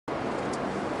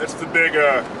that's the big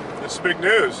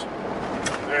news.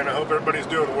 And I hope everybody's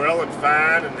doing well and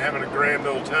fine and having a grand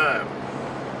old time.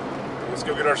 Let's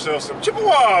go get ourselves some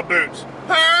Chippewa boots.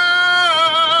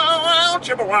 Oh,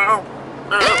 Chippewa.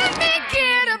 Let me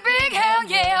get a big hell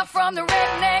yeah from the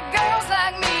redneck girls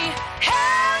like me.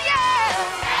 Hell yeah!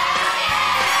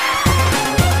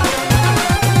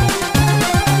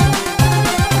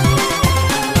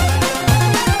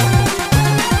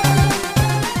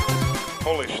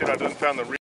 Holy shit, I done found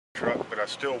the truck, but I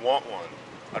still want one.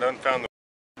 I done found the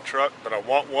truck, but I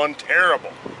want one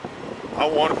terrible. I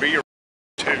want to be your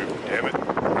too, damn it.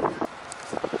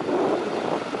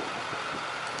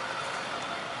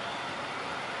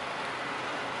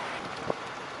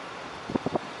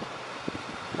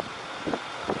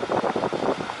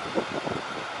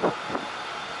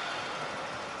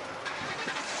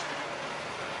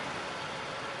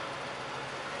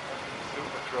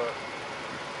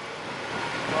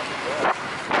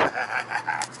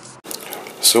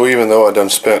 So even though I done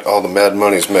spent all the mad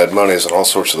monies on all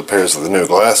sorts of the pairs of the new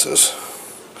glasses,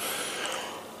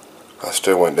 I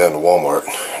still went down to Walmart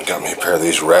and got me a pair of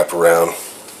these wraparound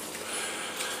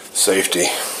safety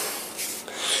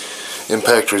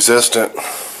impact resistant,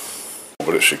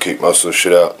 but it should keep most of the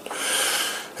shit out,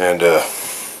 and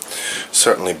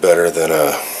certainly better than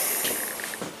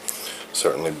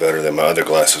my other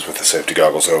glasses with the safety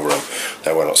goggles over them.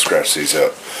 That way I don't scratch these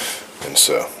up. And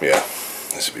so yeah,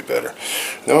 this would be better.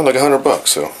 They're only like $100,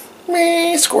 so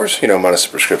meh, scores, you know, minus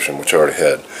the prescription, which I already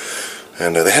had.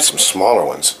 And they had some smaller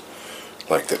ones,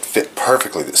 like that fit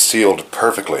perfectly, that sealed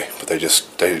perfectly, but they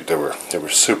were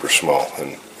super small,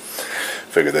 and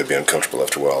figured they'd be uncomfortable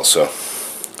after a while. So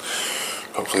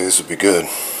hopefully this would be good.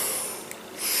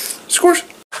 Scores.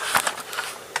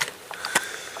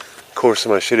 Of course,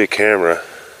 my shitty camera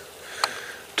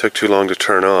took too long to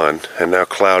turn on, and now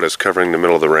cloud is covering the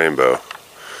middle of the rainbow.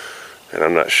 And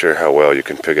I'm not sure how well you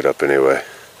can pick it up anyway,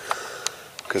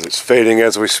 because it's fading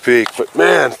as we speak. But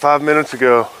man, 5 minutes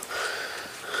ago,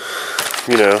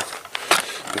 you know,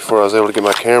 before I was able to get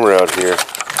my camera out here,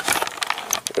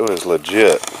 it was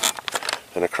legit.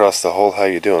 And across the whole, how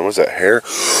you doing? What's that, hair?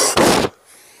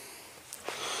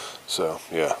 So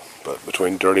yeah, but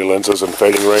between dirty lenses and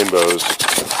fading rainbows,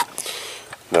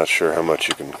 not sure how much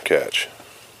you can catch.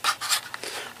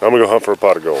 I'm gonna go hunt for a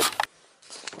pot of gold.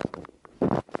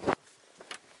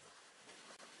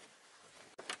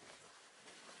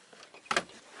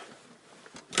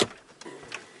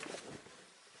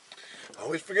 I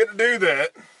always forget to do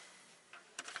that.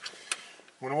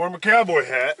 When I wear my cowboy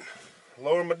hat,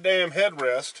 lower my damn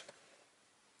headrest.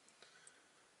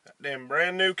 That damn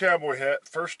brand new cowboy hat.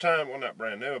 First time, well, not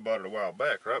brand new, I bought it a while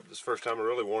back, right? But this is the first time I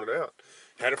really worn it out.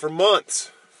 Had it for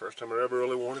months. First time I ever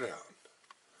really worn it out.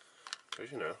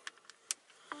 Because, you know,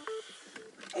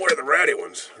 I wear the ratty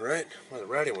ones, right? I wear the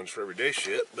ratty ones for everyday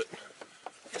shit, but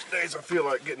days I feel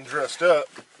like getting dressed up.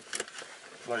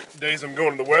 Like days I'm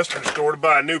going to the Western store to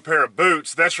buy a new pair of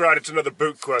boots. That's right, it's another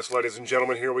boot quest, ladies and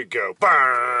gentlemen. Here we go.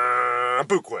 Bah!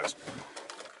 Boot quest.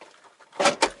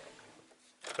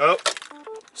 Oh,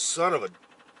 son of a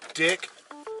dick.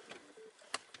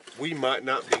 We might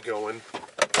not be going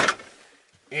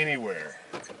anywhere.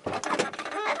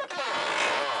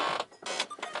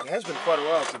 It has been quite a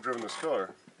while since I've driven this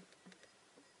car.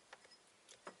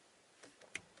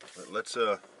 But let's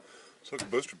hook the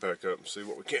booster pack up and see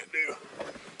what we can't do.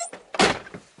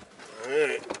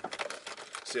 Alright.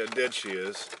 See how dead she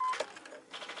is.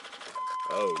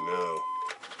 Oh no.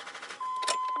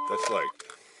 That's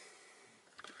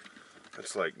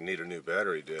like need a new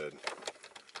battery dead.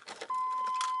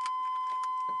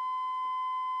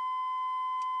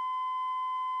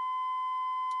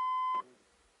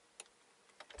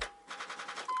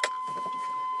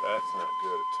 That's not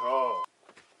good at all.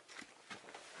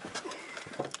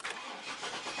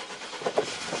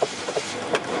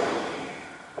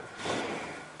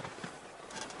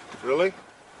 Really?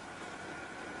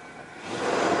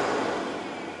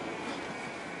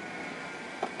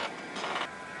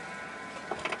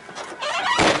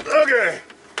 Okay.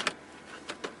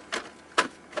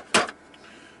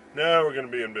 Now we're going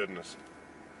to be in business.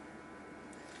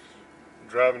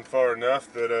 Driving far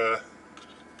enough that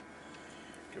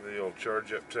give it the old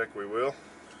charge up tech we will.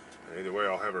 Either way,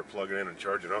 I'll have her plug it in and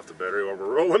charge it off the battery while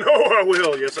we're rolling. Oh, I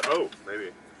will. Yes. Oh,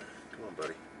 maybe. Come on,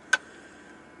 buddy. You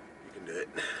can do it.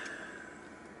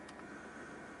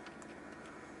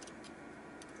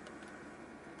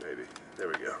 Maybe. There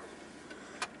we go.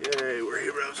 Yay, we're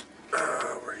heroes.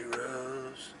 We're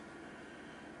heroes.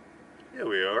 Yeah,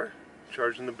 we are.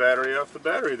 Charging the battery off the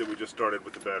battery that we just started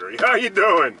with the battery. How you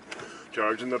doing?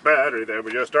 Charging the battery that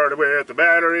we just started with the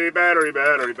battery.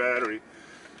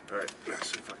 Alright,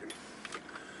 let's see if I can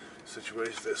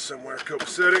situate this somewhere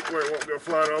copacetic where it won't go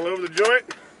flying all over the joint.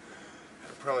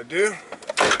 I'll probably do.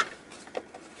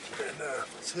 And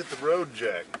let's hit the road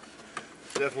jack.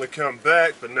 Definitely come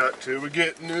back, but not till we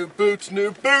get new boots,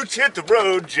 hit the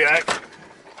road jack.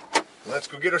 Let's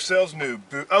go get ourselves new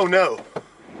boots. Oh no,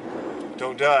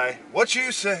 don't die. What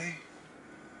you say?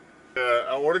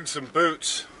 I ordered some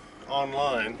boots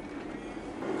online,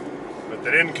 but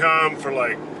they didn't come for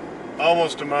like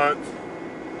almost a month.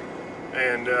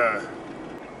 And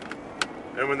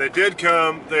when they did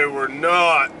come, they were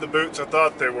not the boots I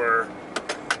thought they were.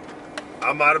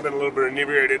 I might have been a little bit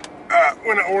inebriated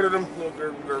when I ordered them, a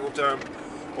little gurgle time.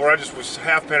 Or I just was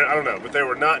half panicked, I don't know. But they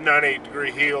were not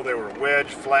 98-degree heel, they were wedge,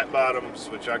 flat bottoms,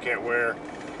 which I can't wear.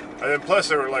 And then plus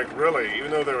they were like really, even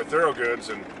though they were thorough goods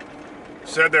and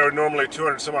said they were normally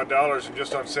 $200 some odd and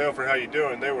just on sale for how you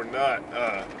doing, they were not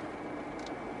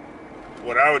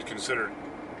what I would consider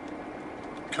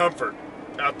comfort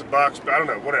out the box, but I don't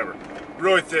know, whatever.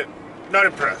 Really thick, not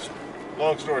impressed.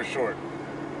 Long story short.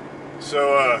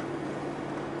 So,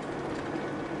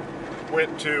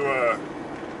 went to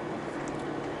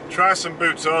try some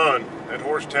boots on at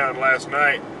Horsetown last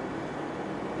night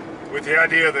with the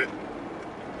idea that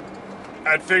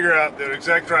I'd figure out the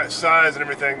exact right size and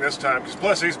everything this time, because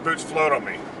plus these boots float on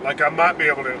me. Like I might be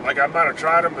able to, like I might have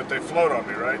tried them, but they float on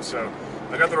me, right? So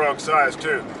I got the wrong size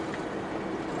too.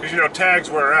 Because, you know, tags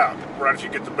wear out right if you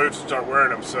get the boots and start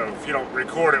wearing them. So if you don't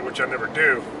record it, which I never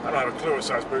do, I don't have a clue what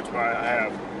size boots I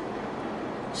have.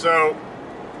 So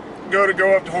go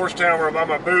up to Horsetown where I buy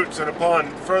my boots, and upon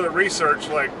further research,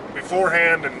 like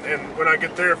beforehand and when I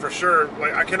get there for sure,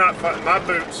 like I cannot find, my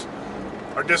boots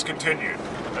are discontinued.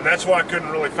 And that's why I couldn't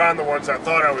really find the ones I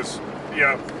thought I was, you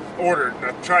know, ordered and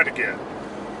I tried to get.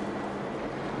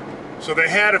 So they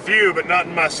had a few, but not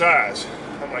in my size.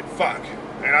 I'm like, fuck.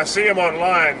 And I see them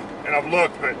online, and I've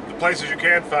looked, but the places you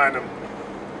can find them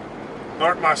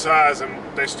aren't my size, and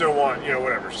they still want, you know,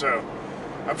 whatever. So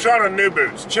I'm trying on new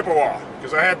boots, Chippewa,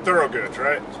 because I had thorough goods,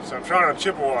 right? So I'm trying on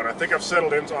Chippewa, and I think I've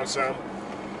settled in on some.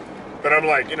 But I'm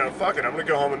like, you know, fuck it, I'm going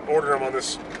to go home and order them on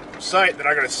this site that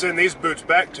I got to send these boots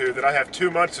back to that I have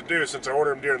 2 months to do since I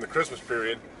ordered them during the Christmas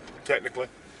period, technically.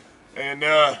 And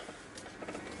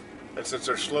since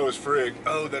they're slow as frig,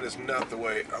 oh, that is not the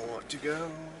way I want to go.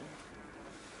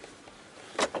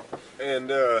 And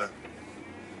boom,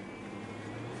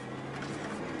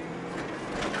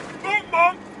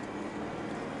 boom.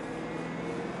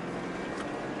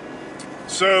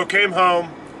 So came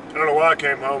home. I don't know why I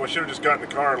came home. I should have just got in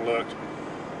the car and looked.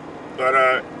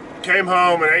 But came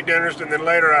home and ate dinners, and then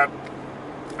later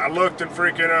I looked and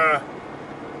freaking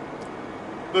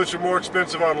boots are more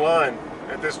expensive online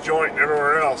at this joint and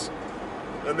everywhere else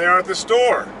than they are at the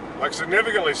store, like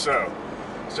significantly so.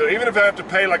 So even if I have to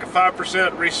pay like a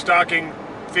 5% restocking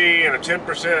fee and a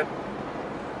 10%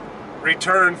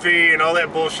 return fee and all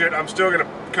that bullshit, I'm still gonna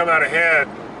come out ahead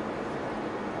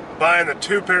buying the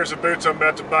 2 pairs of boots I'm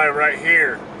about to buy right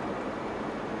here.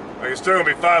 Like it's still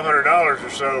gonna be $500 or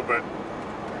so, but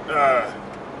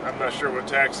I'm not sure what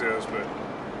tax is, but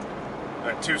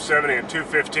at $270 and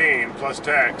 $215 plus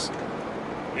tax,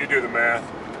 you do the math.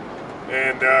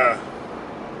 And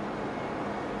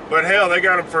but hell, they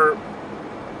got them for,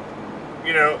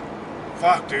 you know,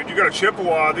 fuck, dude, you got a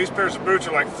Chippewa. These pairs of boots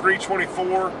are like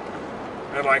 $324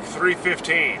 and like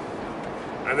 $315.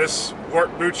 And this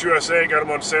Work Boots USA got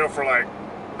them on sale for like,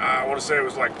 I want to say it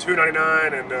was like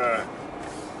 $299 and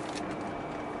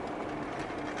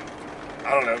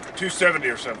I don't know,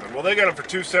 $270 or something. Well, they got them for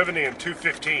 $270 and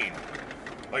 $215.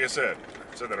 Like I said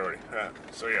that already.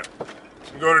 So yeah,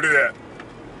 I'm going to do that.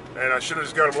 And I should have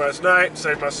just got them last night,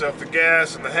 saved myself the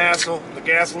gas and the hassle, the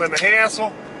gasoline and the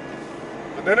hassle.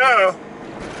 But then no,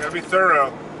 gotta be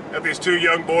thorough. Have these 2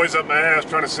 young boys up my ass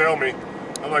trying to sell me.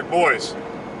 I'm like, boys,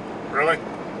 really?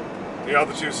 Y'all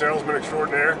the 2 salesmen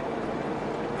extraordinaire?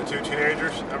 The 2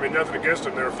 teenagers? I mean, nothing against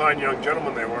them. They were fine young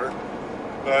gentlemen, they were.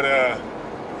 But,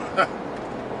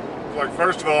 like,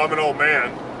 first of all, I'm an old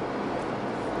man.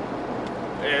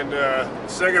 And,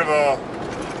 second of all,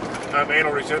 I'm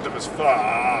anal retentive as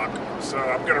fuck. So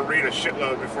I'm gonna read a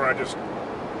shitload before I just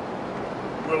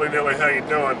willy-nilly, how you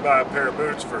doing, buy a pair of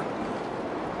boots for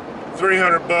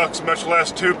 $300, much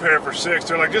less 2 pair for $6.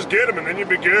 They're like, just get them and then you'll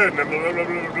be good, and then blah, blah, blah,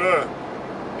 blah, blah.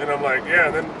 And I'm like, yeah,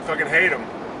 and then fucking hate them.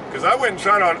 Because I went and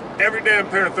tried on every damn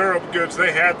pair of thorough goods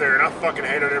they had there, and I fucking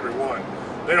hated every one.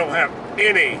 They don't have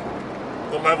any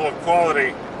the level of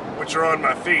quality which are on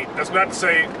my feet. That's not to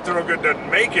say Thoroughgood doesn't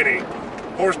make any.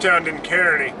 Horsetown didn't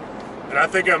carry any. And I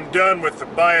think I'm done with the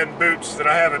buying boots that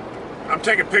I haven't. I'm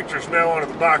taking pictures now onto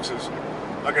the boxes,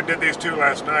 like I did these 2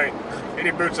 last night.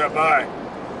 Any boots I buy,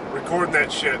 recording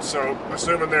that shit. So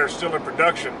assuming they're still in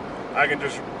production, I can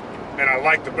just, and I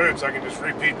like the boots, I can just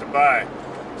repeat the buy.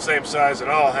 Same size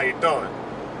and all, how you doing?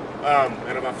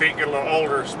 And if my feet get a little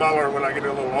older, smaller when I get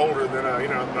a little older, then, you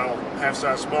know, I'll half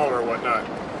size smaller or whatnot.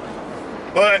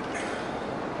 But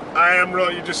I am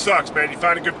really, it just sucks, man. You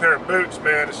find a good pair of boots,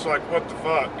 man, it's like, what the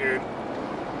fuck, dude?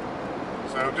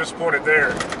 So I'm disappointed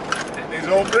there. These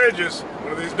old bridges,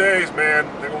 one of these days, man,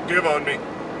 they're gonna give on me.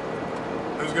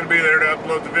 Who's gonna be there to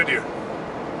upload the video?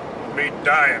 Me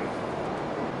dying.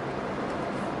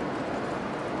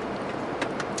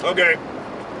 Okay.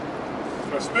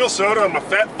 I spill soda on my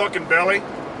fat fucking belly.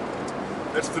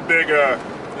 That's the big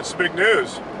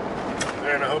news.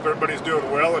 And I hope everybody's doing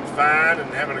well and fine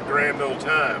and having a grand old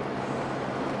time.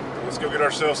 And let's go get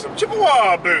ourselves some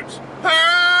Chippewa boots.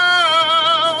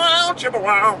 Oh,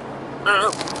 Chippewa.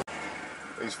 Oh.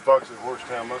 These fucks at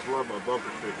Horsetown must love my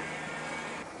bumper sticker.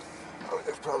 Oh,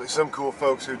 there's probably some cool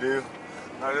folks who do.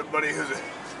 Not everybody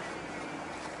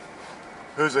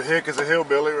who's a hick is a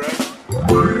hillbilly, right?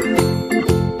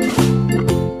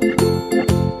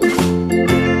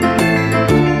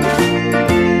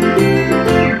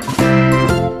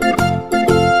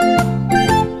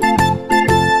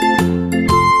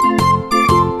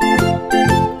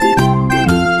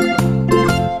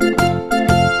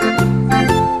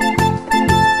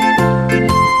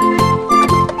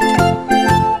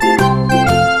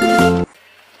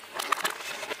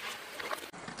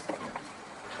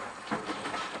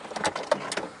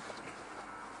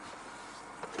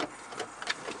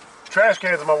 Trash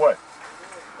cans in my way.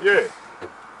 Yeah.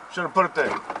 Should have put it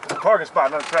there. It's a parking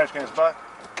spot, not a trash can spot.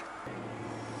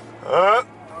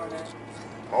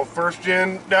 Old first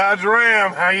gen Dodge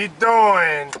Ram. How you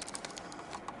doing?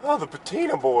 Oh, the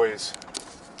Patina boys.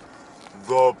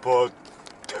 The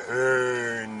Patina.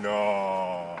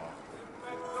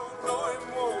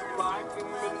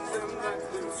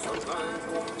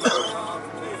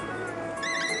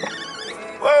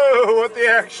 Whoa, what the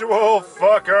actual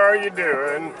fuck are you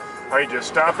doing? Are you just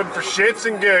stopping for shits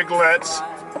and gigglets?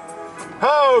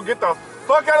 Oh, get the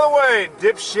fuck out of the way,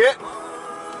 dipshit.